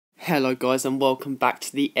Hello guys and welcome back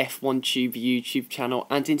to the F1 Tube YouTube channel,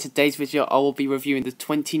 and in today's video I will be reviewing the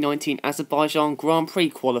 2019 Azerbaijan Grand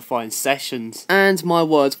Prix qualifying sessions. And my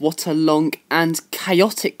word, what a long and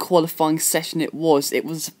chaotic qualifying session it was. It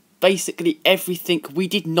was basically everything we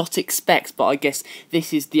did not expect, but I guess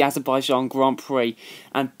this is the Azerbaijan Grand Prix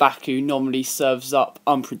and Baku normally serves up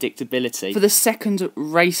unpredictability. For the second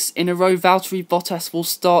race in a row, Valtteri Bottas will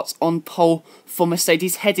start on pole for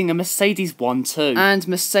Mercedes, heading a Mercedes 1-2. And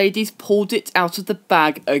Mercedes pulled it out of the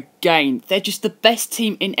bag again. They're just the best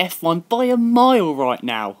team in F1 by a mile right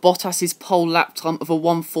now. Bottas's pole lap time of a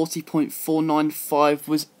 1:40.495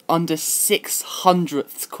 was under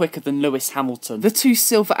 600ths quicker than Lewis Hamilton. The two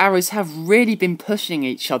Silver Arrows have really been pushing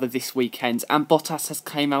each other this weekend, and Bottas has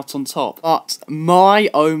came out on top. But my,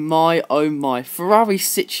 oh my, Ferrari's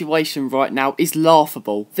situation right now is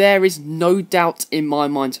laughable. There is no doubt in my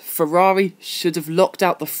mind Ferrari should have locked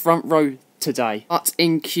out the front row today. But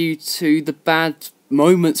in Q2, the bad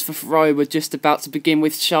moments for Ferrari were just about to begin,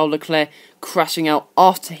 with Charles Leclerc crashing out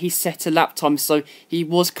after he set a lap time, so he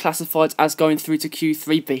was classified as going through to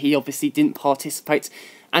Q3, but he obviously didn't participate,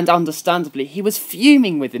 and understandably he was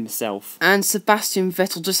fuming with himself. And Sebastian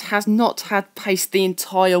Vettel just has not had pace the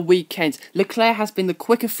entire weekend. Leclerc has been the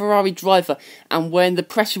quicker Ferrari driver, and when the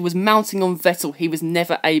pressure was mounting on Vettel, he was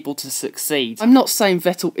never able to succeed. I'm not saying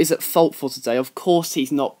Vettel is at fault for today, of course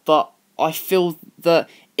he's not, but I feel that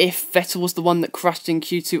if Vettel was the one that crashed in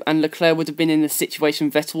Q2 and Leclerc would have been in the situation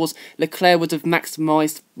Vettel was, Leclerc would have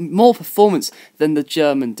maximised more performance than the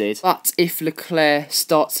German did. But if Leclerc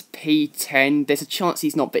starts P10, there's a chance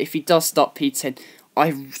he's not, but if he does start P10,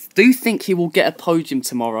 I do think he will get a podium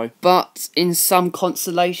tomorrow. But in some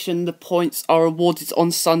consolation, the points are awarded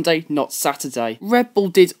on Sunday, not Saturday. Red Bull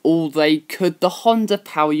did all they could. The Honda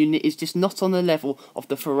power unit is just not on the level of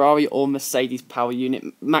the Ferrari or Mercedes power unit.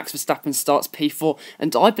 Max Verstappen starts P4,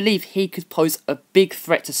 and I believe he could pose a big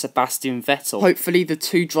threat to Sebastian Vettel. Hopefully the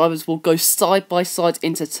two drivers will go side by side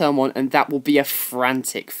into turn 1, and that will be a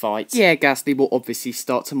frantic fight. Pierre Gasly will obviously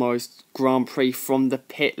start tomorrow's Grand Prix from the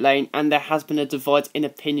pit lane, and there has been a divide in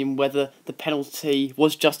opinion whether the penalty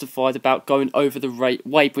was justified about going over the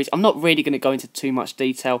weighbridge. I'm not really going to go into too much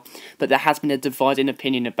detail, but there has been a divide in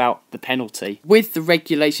opinion about the penalty. With the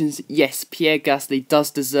regulations, yes, Pierre Gasly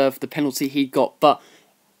does deserve the penalty he got, but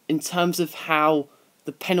in terms of how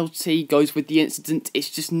the penalty goes with the incident,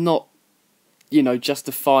 it's just not,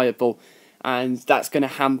 justifiable. And that's going to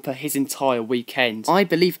hamper his entire weekend. I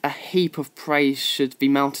believe a heap of praise should be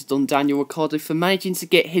mounted on Daniel Ricciardo for managing to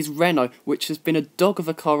get his Renault, which has been a dog of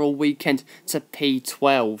a car all weekend, to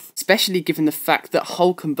P12. Especially given the fact that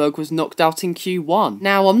Hülkenberg was knocked out in Q1.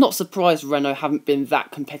 Now, I'm not surprised Renault haven't been that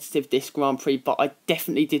competitive this Grand Prix, but I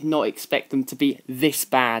definitely did not expect them to be this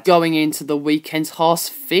bad. Going into the weekend, Haas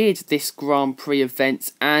feared this Grand Prix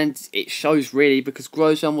event, and it shows really, because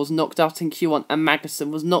Grosjean was knocked out in Q1 and Magnussen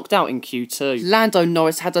was knocked out in Q2. Lando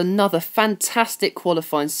Norris had another fantastic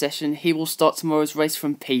qualifying session. He will start tomorrow's race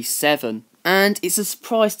from P7. And it's a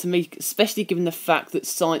surprise to me, especially given the fact that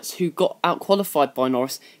Sainz, who got out-qualified by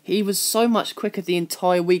Norris, he was so much quicker the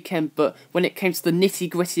entire weekend, but when it came to the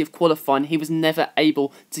nitty-gritty of qualifying, he was never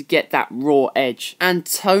able to get that raw edge.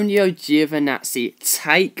 Antonio Giovinazzi,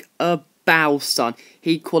 take a bow, son.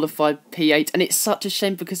 He qualified P8, and it's such a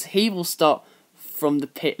shame because he will start from the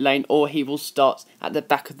pit lane, or he will start at the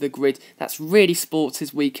back of the grid. That's really spoilt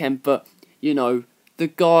his weekend, but the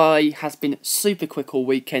guy has been super quick all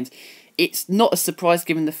weekend. It's not a surprise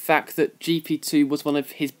given the fact that GP2 was one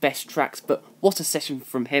of his best tracks, but what a session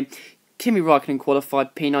from him. Kimi Raikkonen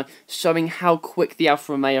qualified P9, showing how quick the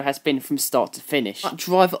Alfa Romeo has been from start to finish. But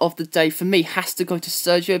driver of the day for me has to go to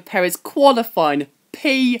Sergio Perez, qualifying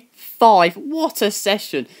P5. What a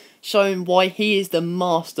session, showing why he is the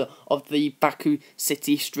master of the Baku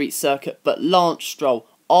City Street Circuit. But Lance Stroll,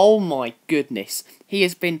 oh my goodness, he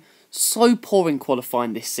has been so poor in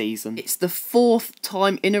qualifying this season. It's the 4th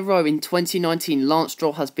time in a row in 2019 Lance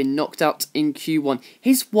Stroll has been knocked out in Q1.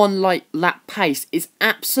 His lap pace is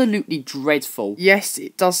absolutely dreadful. Yes,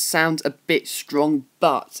 it does sound a bit strong,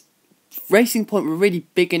 but Racing Point were really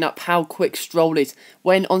bigging up how quick Stroll is,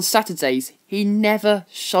 when on Saturdays he never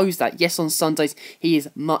shows that. Yes, on Sundays he is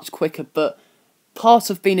much quicker, but part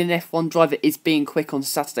of being an F1 driver is being quick on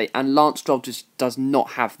Saturday, and Lance Stroll just does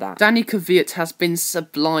not have that. Danny Kvyat has been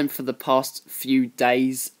sublime for the past few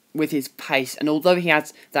days with his pace, and although he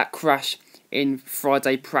had that crash in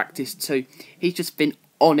Friday practice too, he's just been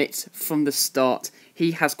on it from the start.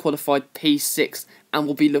 he has qualified P6 and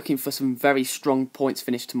will be looking for some very strong points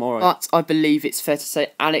finish tomorrow. But I believe it's fair to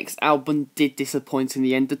say Alex Albon did disappoint in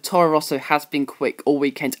the end. The Toro Rosso has been quick all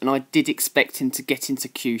weekend and I did expect him to get into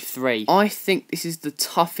Q3. I think this is the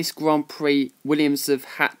toughest Grand Prix Williams have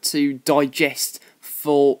had to digest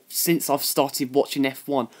since I've started watching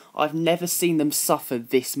F1. I've never seen them suffer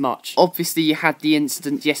this much. Obviously you had the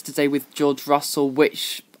incident yesterday with George Russell,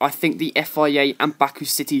 which I think the FIA and Baku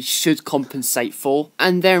City should compensate for.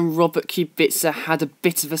 And then Robert Kubica had a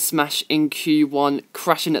bit of a smash in Q1,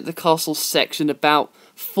 crashing at the castle section about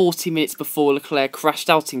 40 minutes before Leclerc crashed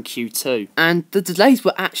out in Q2. And the delays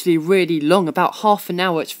were actually really long, about half an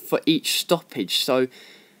hour for each stoppage, so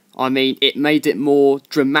I mean, it made it more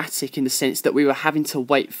dramatic in the sense that we were having to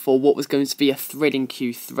wait for what was going to be a thrilling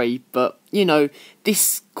Q3. But, you know,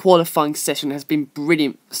 this qualifying session has been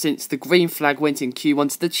brilliant since the green flag went in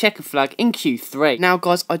Q1 to the checker flag in Q3. Now,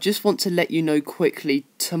 guys, I just want to let you know quickly,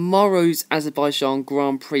 tomorrow's Azerbaijan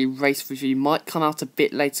Grand Prix race review might come out a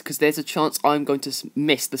bit later because there's a chance I'm going to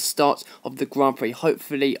miss the start of the Grand Prix.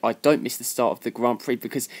 Hopefully, I don't miss the start of the Grand Prix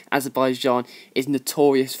because Azerbaijan is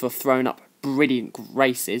notorious for throwing up brilliant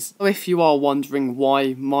races. So if you are wondering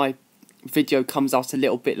why my video comes out a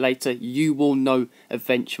little bit later, you will know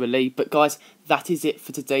eventually. But guys, that is it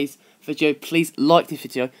for today's video. Please like this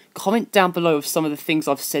video, comment down below of some of the things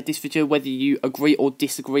I've said this video, whether you agree or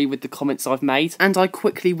disagree with the comments I've made. And I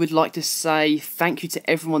quickly would like to say thank you to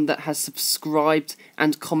everyone that has subscribed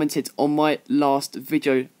and commented on my last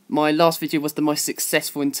video. My last video was the most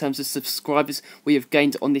successful in terms of subscribers we have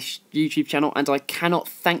gained on this YouTube channel, and I cannot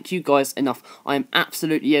thank you guys enough. I am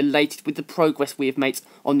absolutely elated with the progress we have made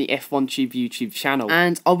on the F1 Tube YouTube channel.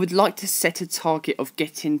 And I would like to set a target of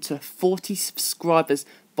getting to 40 subscribers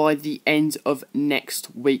by the end of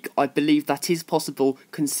next week. I believe that is possible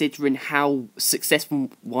considering how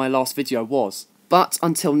successful my last video was. But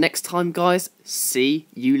until next time, guys, see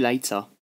you later.